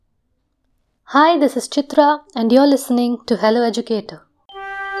Hi, this is Chitra, and you're listening to Hello Educator.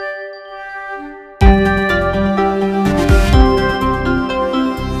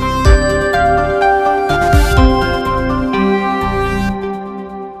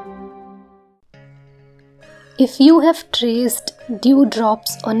 If you have traced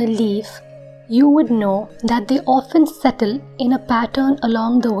dewdrops on a leaf, you would know that they often settle in a pattern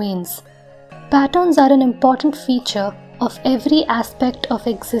along the veins. Patterns are an important feature of every aspect of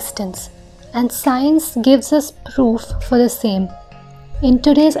existence, and science gives us proof for the same. In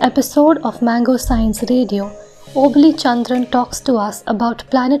today's episode of Mango Science Radio, Obli Chandran talks to us about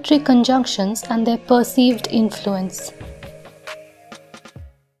planetary conjunctions and their perceived influence.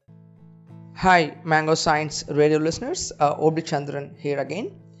 Hi, Mango Science Radio listeners. Obli Chandran here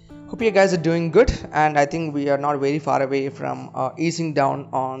again. Hope you guys are doing good, and I think we are not very far away from easing down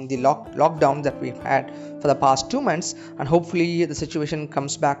on the lockdown that we've had for the past 2 months, and hopefully the situation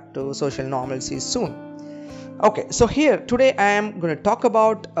comes back to social normalcy soon. Okay, so here today I am going to talk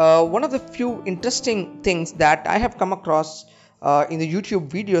about one of the few interesting things that I have come across in the YouTube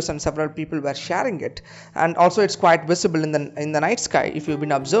videos, and several people were sharing it, and also it's quite visible in the night sky if you've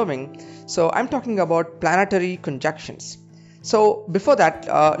been observing. So I'm talking about planetary conjunctions. So before that,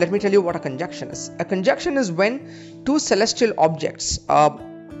 let me tell you what a conjunction is. A conjunction is when two celestial objects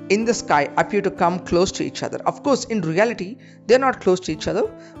in the sky appear to come close to each other. Of course, in reality, they're not close to each other.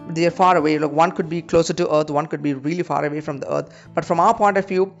 They are far away. Like one could be closer to Earth, one could be really far away from the Earth. But from our point of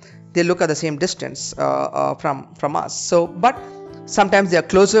view, they look at the same distance from us. So, but sometimes they are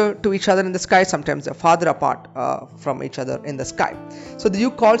closer to each other in the sky, sometimes they're farther apart from each other in the sky. So you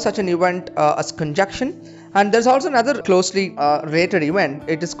call such an event as conjunction. And there's also another closely related event.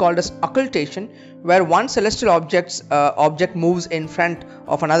 It is called as occultation, where one celestial object moves in front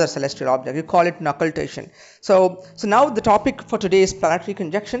of another celestial object. You call it an occultation. So now the topic for today is planetary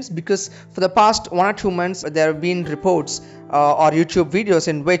conjunctions, because for the past 1 or 2 months there have been reports or YouTube videos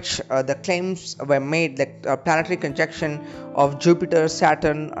in which the claims were made that planetary conjunction of Jupiter,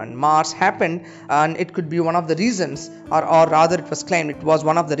 Saturn and Mars happened, and it could be one of the reasons, or rather it was claimed it was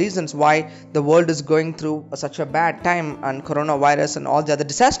one of the reasons why the world is going through such a bad time, and coronavirus and all the other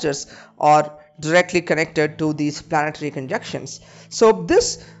disasters are directly connected to these planetary conjunctions. So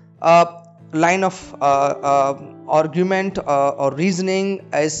this line of argument or reasoning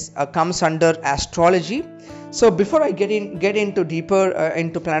comes under astrology. So before I get into deeper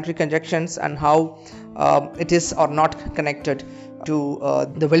into planetary conjunctions and how it is or not connected to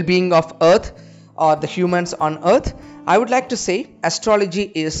the well-being of Earth or the humans on Earth, I would like to say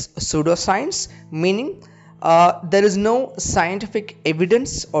astrology is pseudoscience, meaning there is no scientific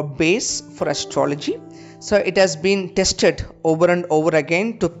evidence or base for astrology. So it has been tested over and over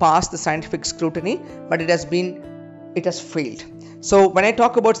again to pass the scientific scrutiny, but it has failed. So when I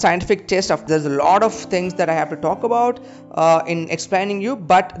talk about scientific test, there's a lot of things that I have to talk about in explaining you,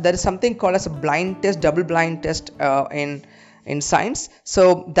 but there is something called as a blind test, double blind test in science.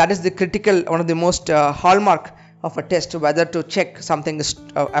 So that is the critical, one of the most hallmark of a test, whether to check something is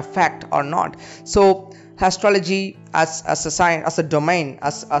a fact or not. So astrology as a science, as a domain,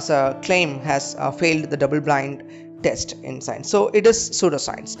 as a claim has failed the double blind test in science. So it is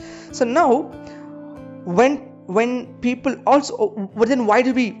pseudoscience. So now when people also, but then why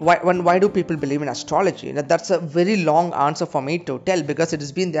do people believe in astrology? That's a very long answer for me to tell, because it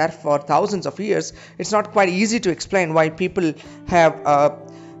has been there for thousands of years. It's not quite easy to explain why people have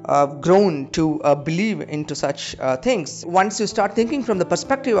grown to believe into such things. Once you start thinking from the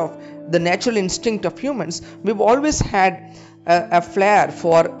perspective of the natural instinct of humans, we've always had a flair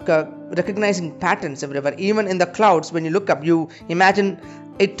for recognizing patterns everywhere. Even in the clouds, when you look up, you imagine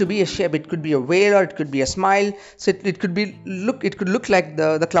it to be a shape. It could be a whale or it could be a smile. So it could look like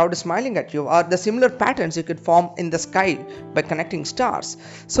the cloud is smiling at you, or the similar patterns you could form in the sky by connecting stars.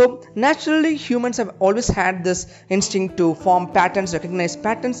 So naturally humans have always had this instinct to form patterns, recognize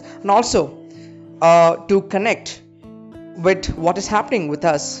patterns, and also to connect with what is happening with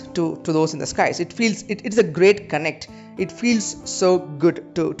us to those in the skies. It's a great connect. It feels so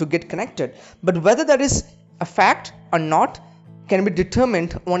good to get connected. But whether that is a fact or not can be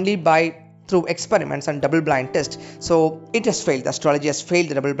determined only through experiments and double blind test. So it has failed. Astrology has failed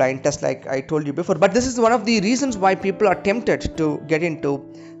the double blind test, like I told you before. But this is one of the reasons why people are tempted to get into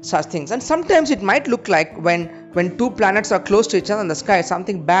such things. And sometimes it might look like when two planets are close to each other in the sky,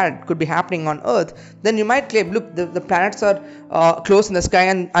 something bad could be happening on Earth. Then you might claim, look, the planets are close in the sky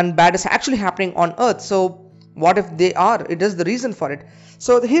and bad is actually happening on Earth. So what if they are? It is the reason for it.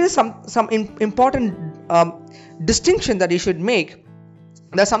 So here is some important distinction that you should make.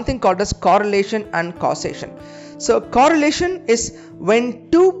 There's something called as correlation and causation. So correlation is when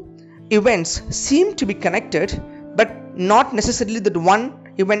two events seem to be connected, but not necessarily that one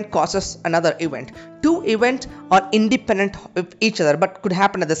event causes another event. Two events are independent of each other but could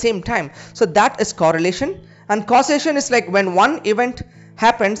happen at the same time. So that is correlation. And causation is like when one event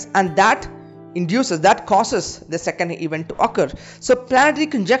happens and that causes the second event to occur. So planetary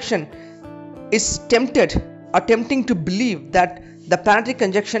conjunction is tempting to believe that the planetary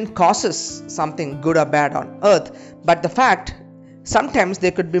conjunction causes something good or bad on Earth, but the fact sometimes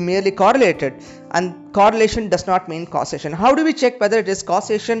they could be merely correlated, and correlation does not mean causation. How do we check whether it is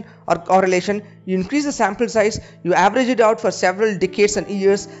causation or correlation? You increase the sample size, you average it out for several decades and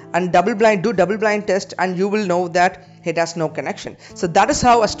years, and double blind test, and you will know that it has no connection. So that is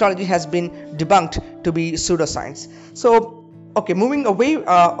how astrology has been debunked to be pseudoscience. So okay, moving away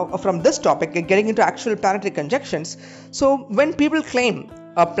from this topic and getting into actual planetary conjunctions. So when people claim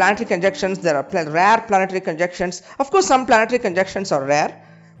planetary conjunctions, there are rare planetary conjunctions. Of course, some planetary conjunctions are rare,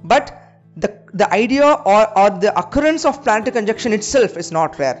 but the idea or the occurrence of planetary conjunction itself is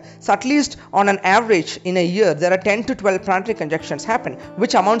not rare. So at least on an average in a year, there are 10 to 12 planetary conjunctions happen,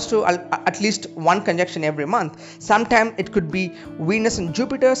 which amounts to at least one conjunction every month. Sometimes it could be Venus and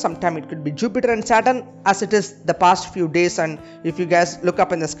Jupiter, sometimes it could be Jupiter and Saturn, as it is the past few days. And if you guys look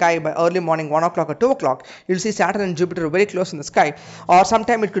up in the sky by early morning 1 o'clock or 2 o'clock, you'll see Saturn and Jupiter very close in the sky. Or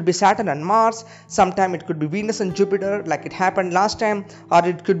sometimes it could be Saturn and Mars, sometimes it could be Venus and Jupiter like it happened last time, or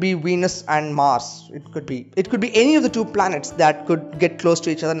it could be Venus and Mars. It could be any of the two planets that could get close to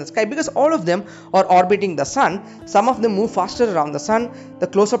each other in the sky, because all of them are orbiting the sun. Some of them move faster around the sun, the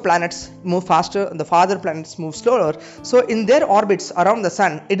closer planets move faster and the farther planets move slower. So in their orbits around the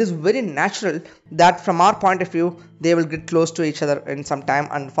sun, it is very natural that from our point of view they will get close to each other in some time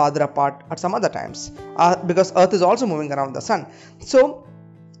and farther apart at some other times, because Earth is also moving around the sun. So,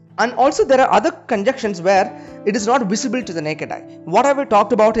 and also there are other conjunctions where it is not visible to the naked eye. What I have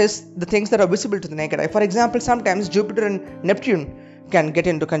talked about is the things that are visible to the naked eye. For example, sometimes Jupiter and Neptune can get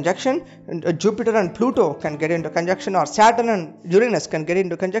into conjunction, and Jupiter and Pluto can get into conjunction, or Saturn and Uranus can get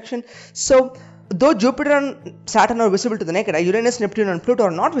into conjunction. So though Jupiter and Saturn are visible to the naked eye, Uranus, Neptune and Pluto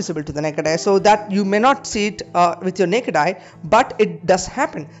are not visible to the naked eye, so that you may not see it with your naked eye, but it does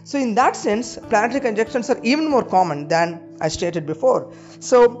happen. So in that sense, planetary conjunctions are even more common than I stated before.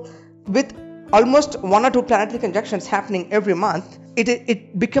 So with almost 1 or 2 planetary conjunctions happening every month,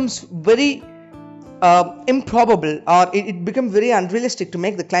 it becomes very improbable, or it becomes very unrealistic to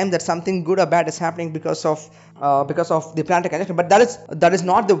make the claim that something good or bad is happening because of the planetary conjunction. But that is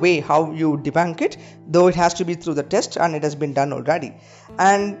not the way how you debunk it, though it has to be through the test, and it has been done already.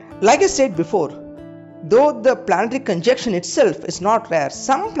 And like I said before, though the planetary conjunction itself is not rare,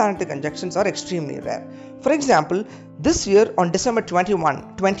 some planetary conjunctions are extremely rare. For example, this year on December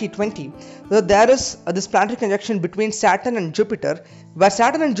 21, 2020, there is this planetary conjunction between Saturn and Jupiter, where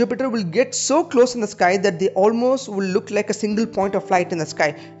Saturn and Jupiter will get so close in the sky that they almost will look like a single point of light in the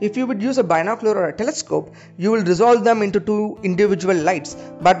sky. If you would use a binocular or a telescope, you will resolve them into two individual lights.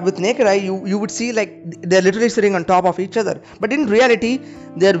 But with naked eye, you would see like they're literally sitting on top of each other. But in reality,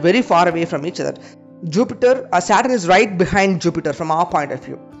 they're very far away from each other. Saturn is right behind Jupiter from our point of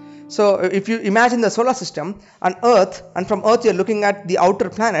view. So if you imagine the solar system and Earth, and from Earth you're looking at the outer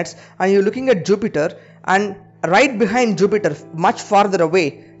planets, and you're looking at Jupiter, and right behind Jupiter, much farther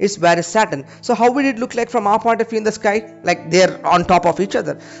away, is where is Saturn. So how would it look like from our point of view in the sky? Like they're on top of each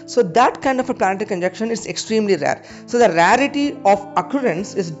other. So that kind of a planetary conjunction is extremely rare. So the rarity of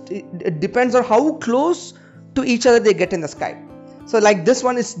occurrence it depends on how close to each other they get in the sky. So like this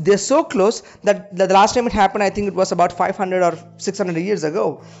one they're so close that the last time it happened, I think it was about 500 or 600 years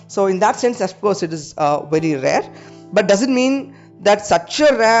ago. So in that sense, of course, it is very rare. But does it mean that such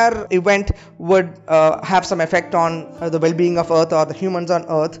a rare event would have some effect on the well-being of Earth or the humans on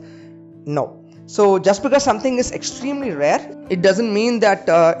Earth? No. So just because something is extremely rare, it doesn't mean that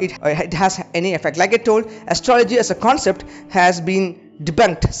it has any effect. Like I told, astrology as a concept has been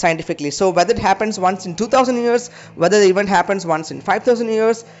debunked scientifically. So whether it happens once in 2000 years, whether the event happens once in 5000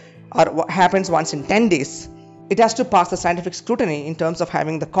 years, or happens once in 10 days, it has to pass the scientific scrutiny in terms of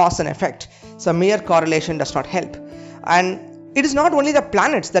having the cause and effect. So mere correlation does not help. And it is not only the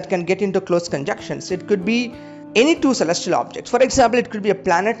planets that can get into close conjunctions. It could be any two celestial objects. For example, it could be a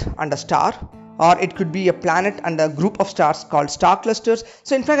planet and a star, or it could be a planet and a group of stars called star clusters.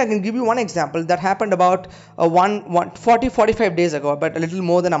 So in fact, I can give you one example that happened about 45 days ago, but a little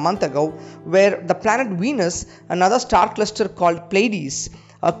more than a month ago, where the planet Venus, another star cluster called Pleiades,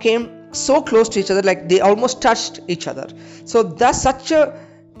 came so close to each other, like they almost touched each other. So thus such a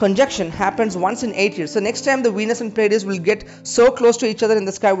conjunction happens once in 8 years. So next time the Venus and Pleiades will get so close to each other in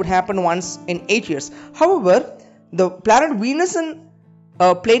the sky would happen once in 8 years. However, the planet Venus and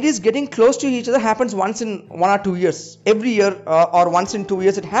Pleiades getting close to each other happens once in 1 or 2 years. Every year or once in 2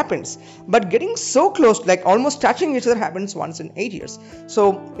 years it happens. But getting so close, like almost touching each other, happens once in 8 years.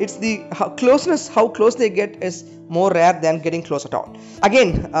 So it's the how close they get is more rare than getting close at all.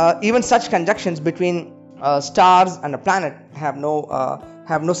 Again, even such conjunctions between stars and a planet have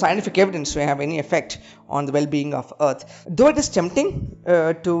no scientific evidence to have any effect on the well-being of Earth. Though it is tempting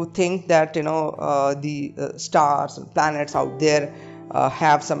to think that the stars and planets out there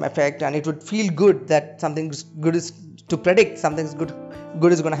have some effect, and it would feel good that something good is to predict, something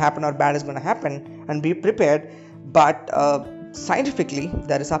good is going to happen or bad is going to happen, and be prepared. But scientifically,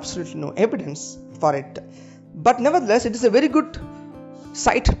 there is absolutely no evidence for it. But nevertheless, it is a very good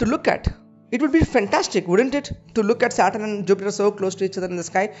sight to look at. It would be fantastic, wouldn't it, to look at Saturn and Jupiter so close to each other in the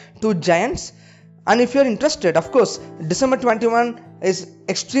sky, two giants. And if you're interested, of course, December 21 is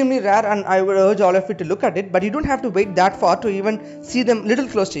extremely rare, and I would urge all of you to look at it, but you don't have to wait that far to even see them little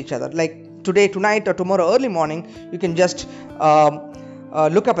close to each other. Like today, tonight, or tomorrow early morning, you can just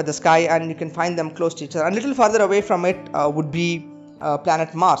look up at the sky and you can find them close to each other. And a little further away from it would be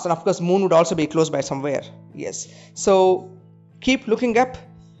planet Mars, and of course Moon would also be close by somewhere. Yes, so keep looking up,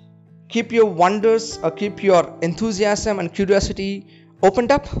 keep your wonders, or keep your enthusiasm and curiosity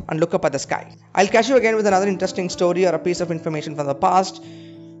opened up, and look up at the sky. I'll catch you again with another interesting story or a piece of information from the past,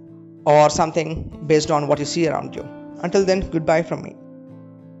 or something based on what you see around you. Until then, goodbye from me.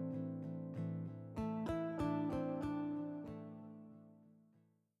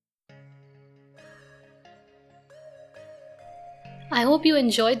 I hope you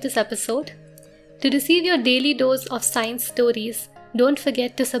enjoyed this episode. To receive your daily dose of science stories, don't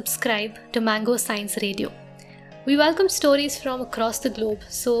forget to subscribe to Mango Science Radio. We welcome stories from across the globe,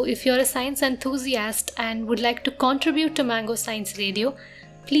 so if you're a science enthusiast and would like to contribute to Mango Science Radio,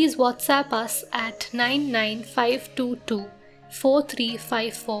 please WhatsApp us at 99522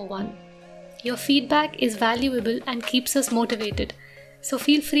 43541. Your feedback is valuable and keeps us motivated, so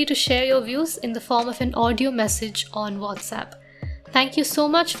feel free to share your views in the form of an audio message on WhatsApp. Thank you so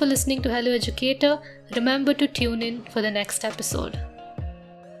much for listening to Hello Educator. Remember to tune in for the next episode.